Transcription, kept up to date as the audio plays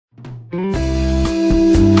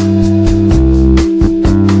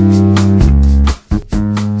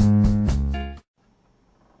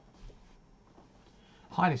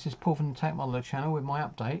this is Paul from the Tech Modeler channel with my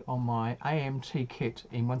update on my AMT kit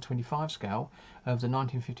in 125 scale of the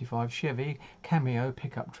 1955 Chevy Cameo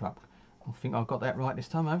pickup truck. I think I got that right this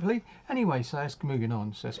time, hopefully. Anyway, so let's moving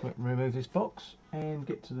on. So let's remove this box and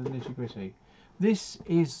get to the nitty gritty. This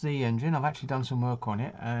is the engine. I've actually done some work on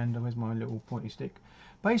it, and where's my little pointy stick?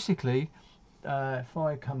 Basically, if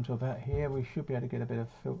I come to about here, we should be able to get a bit of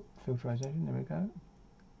filtration. There we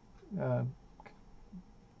go.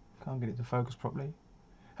 Can't get it to focus properly.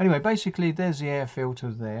 Anyway, basically there's the air filter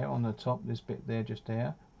there on the top, this bit there, just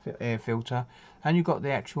there, air filter, and you've got the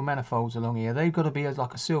actual manifolds along here. They've got to be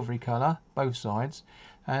like a silvery colour, both sides,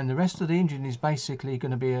 and the rest of the engine is basically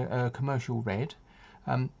going to be a commercial red.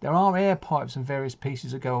 There are air pipes and various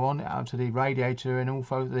pieces that go on up to the radiator, and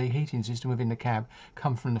also the heating system within the cab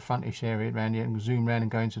come from the frontish area around here and zoom around and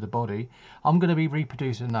go into the body. I'm going to be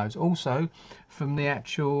reproducing those. Also from the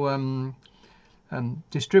actual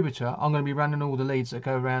distributor, I'm going to be running all the leads that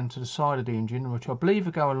go around to the side of the engine, which I believe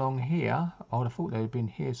will go along here. I would have thought they'd been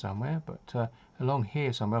here somewhere, but along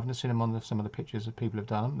here somewhere. I've not seen them on some of the pictures that people have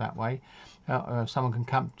done them that way. Someone can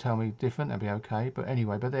come tell me different, that'd be okay. But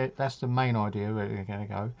anyway, that's the main idea where they're going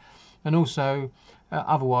to go. And also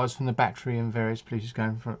otherwise from the battery and various places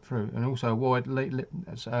going through, and also a wide lead,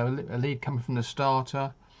 a lead coming from the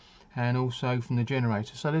starter and also from the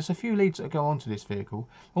generator. So there's a few leads that go onto this vehicle.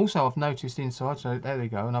 Also I've noticed inside, so there they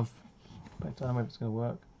go, and I don't know if it's going to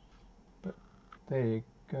work, but there you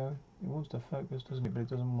go. It wants to focus, doesn't it? But it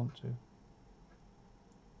doesn't want to.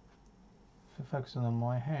 It's focusing on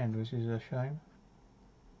my hand, which is a shame.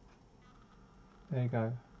 There you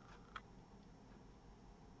go.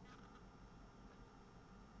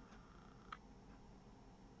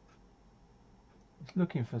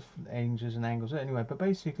 Looking for angles and angles anyway, but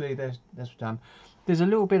basically that's done. There's a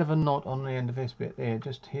little bit of a knot on the end of this bit there,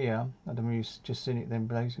 just here. I don't know if you've just seen it then,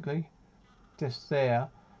 basically just there.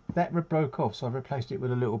 That broke off, so I replaced it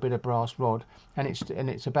with a little bit of brass rod, and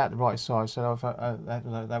it's about the right size, so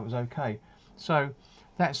that was okay. So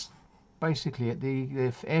that's basically it.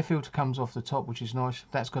 The air filter comes off the top, which is nice.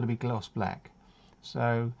 That's got to be gloss black.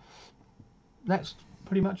 So that's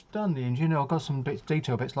pretty much done the engine. I've got some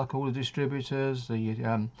detail bits like all the distributors,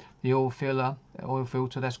 the oil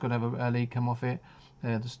filter, that's got to have a lead come off it,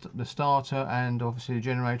 the starter, and obviously the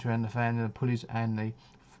generator and the fan and the pulleys, and the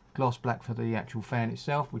gloss black for the actual fan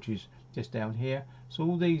itself, which is just down here. So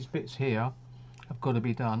all these bits here have got to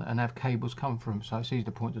be done and have cables come from, so it's easy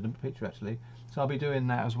to point to the picture actually. So I'll be doing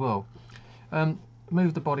that as well.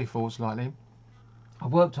 Move the body forward slightly. I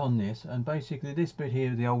worked on this, and basically this bit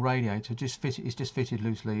here, the old radiator, is just fitted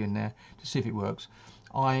loosely in there to see if it works.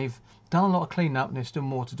 I've done a lot of cleaning up, and there's still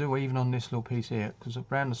more to do, even on this little piece here, because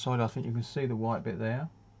around the side I think you can see the white bit there.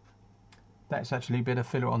 That's actually a bit of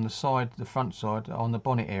filler on the side, the front side, on the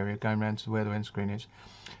bonnet area, going around to where the windscreen is.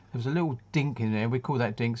 There's a little dink in there. We call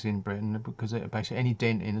that dinks in Britain, because basically any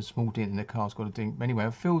dent in a small dent in the car's got a dink. Anyway,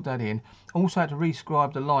 I've filled that in. Also had to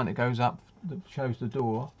rescribe the line that goes up, that shows the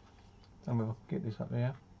door. And we'll get this up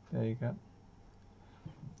there. There you go.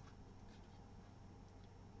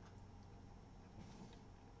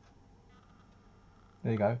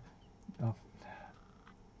 There you go. Oh.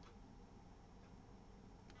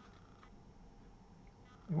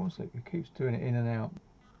 It keeps doing it in and out.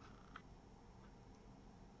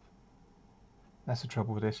 That's the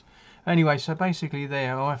trouble with this. Anyway, so basically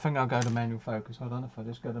there, I think I'll go to manual focus. Hold on, if I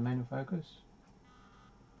just go to manual focus.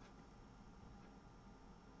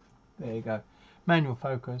 There you go, manual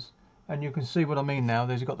focus, and you can see what I mean now.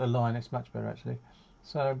 There's got the line. It's much better actually.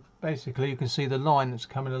 So basically you can see the line that's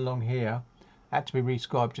coming along here had to be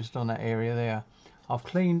rescribed just on that area there. I've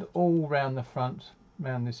cleaned all round the front,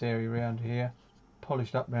 around this area around here,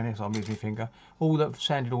 polished up around here, so I'll move my finger, all that,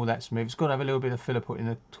 sanded all that smooth. It's got to have a little bit of filler put in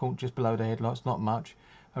the torque just below the headlights, not much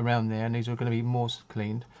around there, and these are going to be more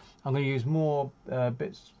cleaned. I'm going to use more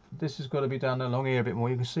bits. This has got to be done along here a bit more.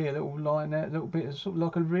 You can see a little line there, a little bit of sort of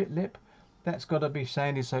like a lip. That's got to be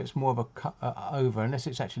sanded so it's more of a cut over, unless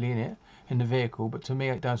it's actually in it, in the vehicle. But to me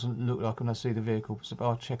it doesn't look like when I see the vehicle, so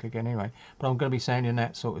I'll check again anyway. But I'm going to be sanding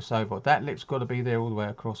that sort of over. That lip's got to be there all the way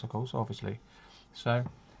across, of course, obviously. So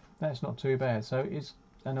that's not too bad. So it's,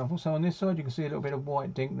 and also on this side you can see a little bit of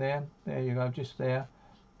white dink there. There you go, just there.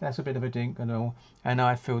 That's a bit of a dink and all. And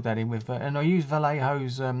I filled that in with, and I used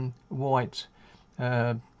Vallejo's white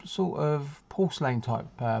sort of porcelain type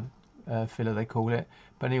filler, they call it.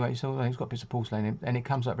 But anyway, so it's got bits of porcelain in, and it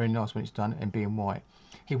comes up very nice when it's done and being white.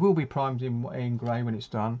 It will be primed in grey when it's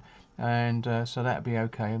done, and so that'll be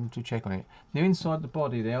okay to check on it. Now inside the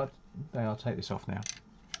body there, I'll take this off now.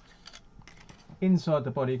 Inside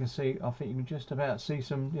the body you can see, I think you can just about see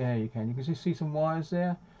some, yeah you can just see some wires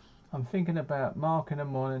there. I'm thinking about marking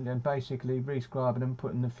them on and then basically rescribing them,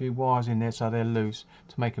 putting a few wires in there so they're loose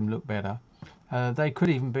to make them look better. They could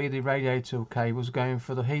even be the radiator cables going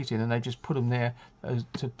for the heating, and they just put them there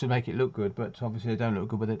to make it look good, but obviously they don't look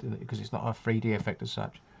good with it because it's not a 3D effect as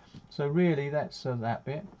such. So really that's that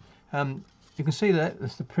bit. You can see that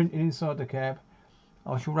there's the printing inside the cab.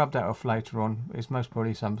 I shall rub that off later on. It's most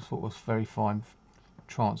probably some sort of very fine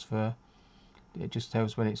transfer. It just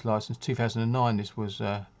tells when it's licensed. 2009 this was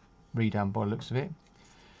redone by the looks of it.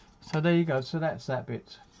 So there you go, so that's that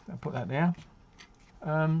bit. I'll put that there.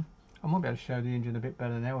 I might be able to show the engine a bit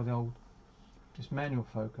better now with the old just manual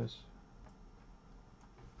focus.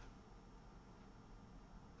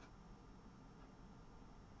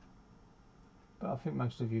 But I think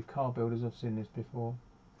most of you car builders have seen this before.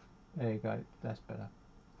 There you go, that's better.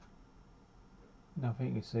 Now I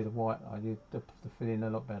think you can see the white, I did the filling a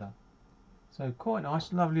lot better. So quite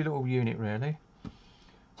nice, lovely little unit really.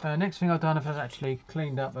 Next thing I've done is I've actually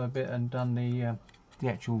cleaned up a bit and done the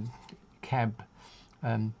actual cab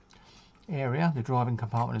area, the driving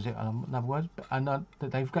compartment is it in other words, and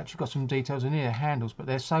they've actually got some details in here, handles, but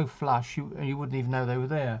they're so flush you wouldn't even know they were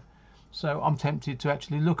there. So I'm tempted to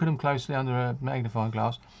actually look at them closely under a magnifying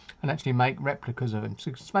glass and actually make replicas of them,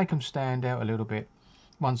 so to make them stand out a little bit.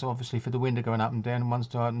 One's obviously for the window going up and down, and one's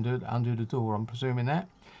to undo the door, I'm presuming that.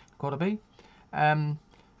 Gotta be.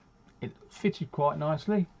 It fitted quite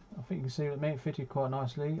nicely. I think you can see what I mean, it fitted quite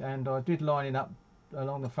nicely, and I did line it up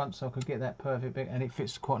along the front so I could get that perfect bit, and it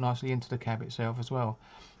fits quite nicely into the cab itself as well.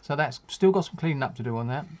 So that's still got some cleaning up to do on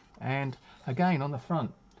that. And again on the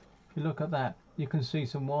front, if you look at that, you can see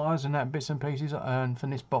some wires and that bits and pieces from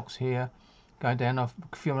this box here going down. I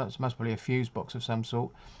feel that's must probably a fuse box of some sort,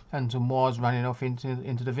 and some wires running off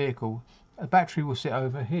into the vehicle. A battery will sit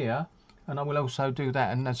over here, and I will also do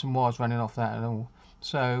that, and there's some wires running off that and all.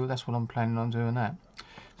 So that's what I'm planning on doing that.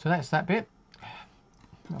 So that's that bit.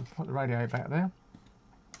 I'll put the radiator back there.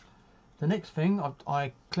 The next thing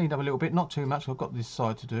I cleaned up a little bit, not too much, I've got this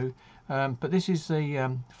side to do, but this is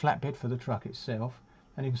the flatbed for the truck itself,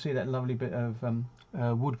 and you can see that lovely bit of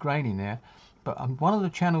wood grain in there. But one of the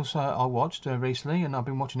channels I watched recently, and I've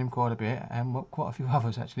been watching him quite a bit, and quite a few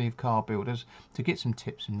others actually of car builders, to get some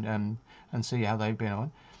tips and see how they've been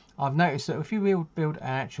on. I've noticed that if you build an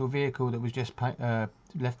actual vehicle that was just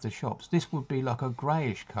left the shops, this would be like a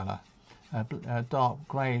greyish colour, dark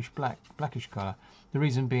greyish blackish colour. The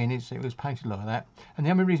reason being is it was painted like that, and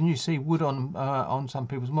the only reason you see wood on some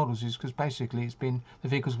people's models is because basically the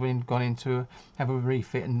vehicle's gone into have a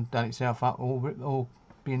refit and done itself up, or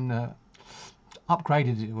been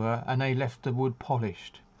upgraded as it were, and they left the wood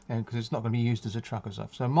polished because it's not going to be used as a truck or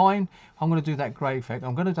stuff. So mine, I'm going to do that grey effect.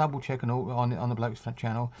 I'm going to double check on the Bloke's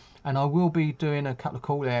channel, and I will be doing a couple of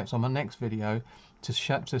call outs on my next video to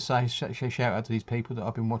shout out to these people that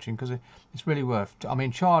I've been watching, because it's really worth. I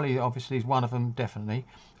mean, Charlie obviously is one of them, definitely.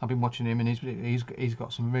 I've been watching him, and he's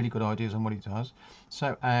got some really good ideas on what he does.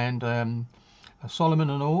 So, and Solomon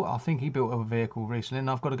and all, I think he built a vehicle recently, and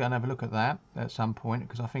I've got to go and have a look at that at some point,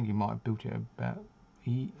 because I think he might have built it about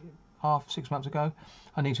 6 months ago.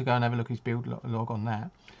 I need to go and have a look at his build log on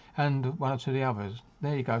that, and one or two of the others.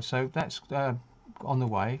 There you go. So that's on the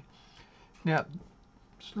way. Now,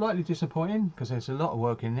 slightly disappointing because there's a lot of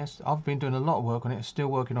work in this. I've been doing a lot of work on it, still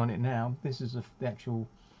working on it now. This is the actual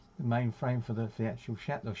main frame for the actual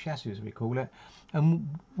chassis, as we call it. And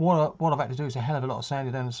what I've had to do is a hell of a lot of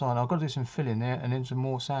sanding down the side. I've got to do some filling there and then some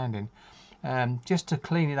more sanding, just to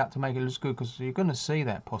clean it up to make it look good, because you're going to see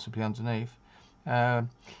that possibly underneath.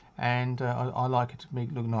 I like it to make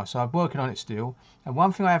it look nice. So I'm working on it still. And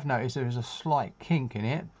one thing I have noticed, there is a slight kink in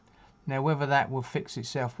it. Now, whether that will fix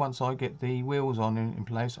itself once I get the wheels in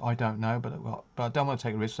place, I don't know, but I don't want to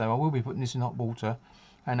take a risk, so I will be putting this in hot water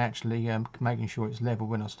and actually making sure it's level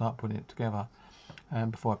when I start putting it together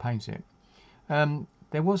before I paint it.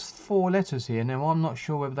 There was 4 letters here. Now, I'm not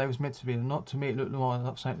sure whether they was meant to be or not. To me, it looked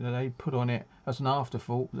like something that they put on it as an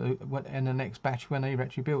afterthought in the next batch when they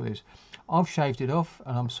actually built this. I've shaved it off,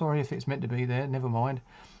 and I'm sorry if it's meant to be there. Never mind.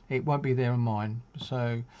 It won't be there on mine.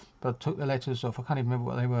 So, but I took the letters off. I can't even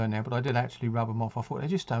remember what they were now, but I did actually rub them off. I thought they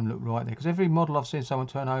just don't look right there, because every model I've seen someone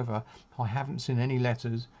turn over, I haven't seen any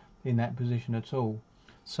letters in that position at all.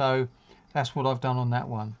 So that's what I've done on that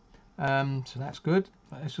one. So that's good.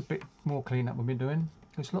 It's a bit more clean up we've been doing.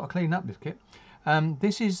 There's a lot of clean up this kit.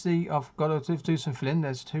 This is I've got to do some filling.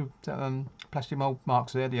 There's 2 plastic mould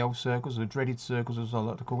marks there, the old circles, the dreaded circles as I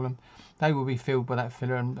like to call them. They will be filled by that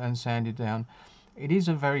filler and sanded down. It is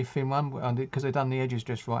a very thin one because they've done the edges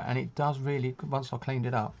just right, and it does really, once I cleaned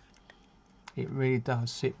it up, it really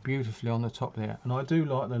does sit beautifully on the top there. And I do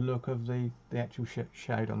like the look of the actual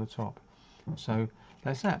shade on the top. So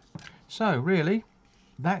that's that. So really,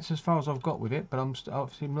 that's as far as I've got with it, but I'm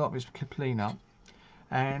obviously a lot of it's clean up.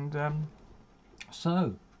 And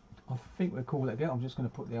so I think we'll call it a bit. I'm just going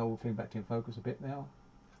to put the old thing back in focus a bit now.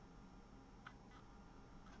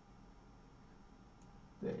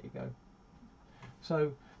 There you go.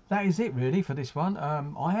 So that is it really for this one.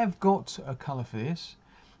 I have got a colour for this,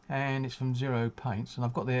 and it's from Zero Paints, and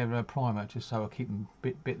I've got their primer just so I keep them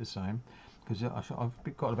bit the same, because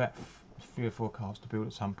I've got about 3 or 4 cars to build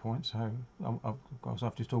at some point. So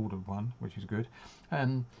I've just ordered one, which is good.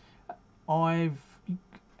 And I've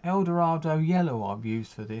Eldorado yellow I've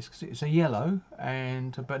used for this because it's a yellow,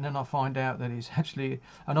 and but then I find out that it's actually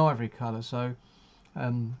an ivory colour. So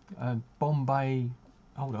Bombay.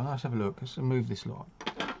 Hold on, let's have a look. Let's move this lot.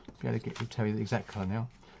 Be able to tell you the exact colour now.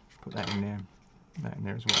 Put that in there. That in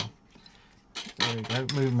there as well. There we go.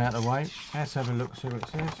 Move them out of the way. Let's have a look. See what it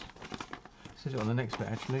says. It says it on the next bit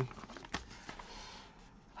actually.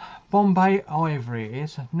 Bombay Ivory it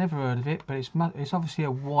is. I've never heard of it, but it's obviously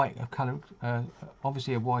a white colour,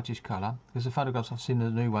 obviously a whitish colour, because the photographs I've seen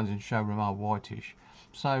of the new ones in showroom are whitish.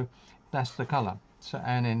 So that's the colour. So,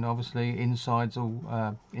 and then obviously inside's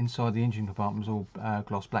all inside the engine compartment's all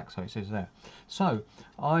gloss black, so it says there. So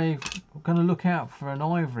I'm going to look out for an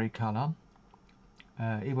ivory colour,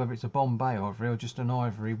 whether it's a Bombay ivory or just an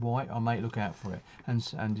ivory white. I may look out for it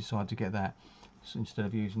and decide to get that instead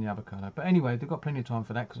of using the other colour. But anyway, they've got plenty of time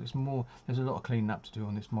for that because there's a lot of cleaning up to do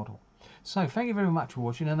on this model. So thank you very much for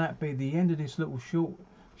watching, and that'll be the end of this little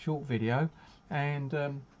short video,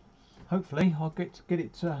 and hopefully I'll get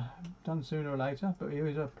it done sooner or later. But here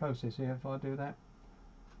is a process here. If I do that,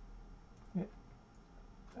 yeah.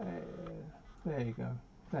 There you go.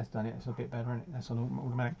 That's done it. It's a bit better, isn't it? That's on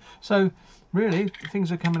automatic. So really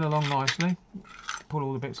things are coming along nicely. Pull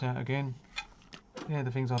all the bits out again. Yeah,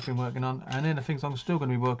 the things I've been working on, and then the things I'm still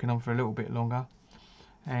going to be working on for a little bit longer.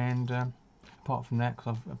 And apart from that,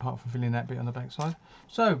 apart from filling that bit on the back side.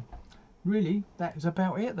 So really, that is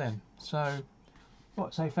about it then. So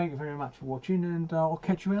I'd say thank you very much for watching, and I'll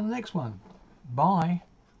catch you in the next one. Bye.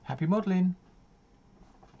 Happy modelling.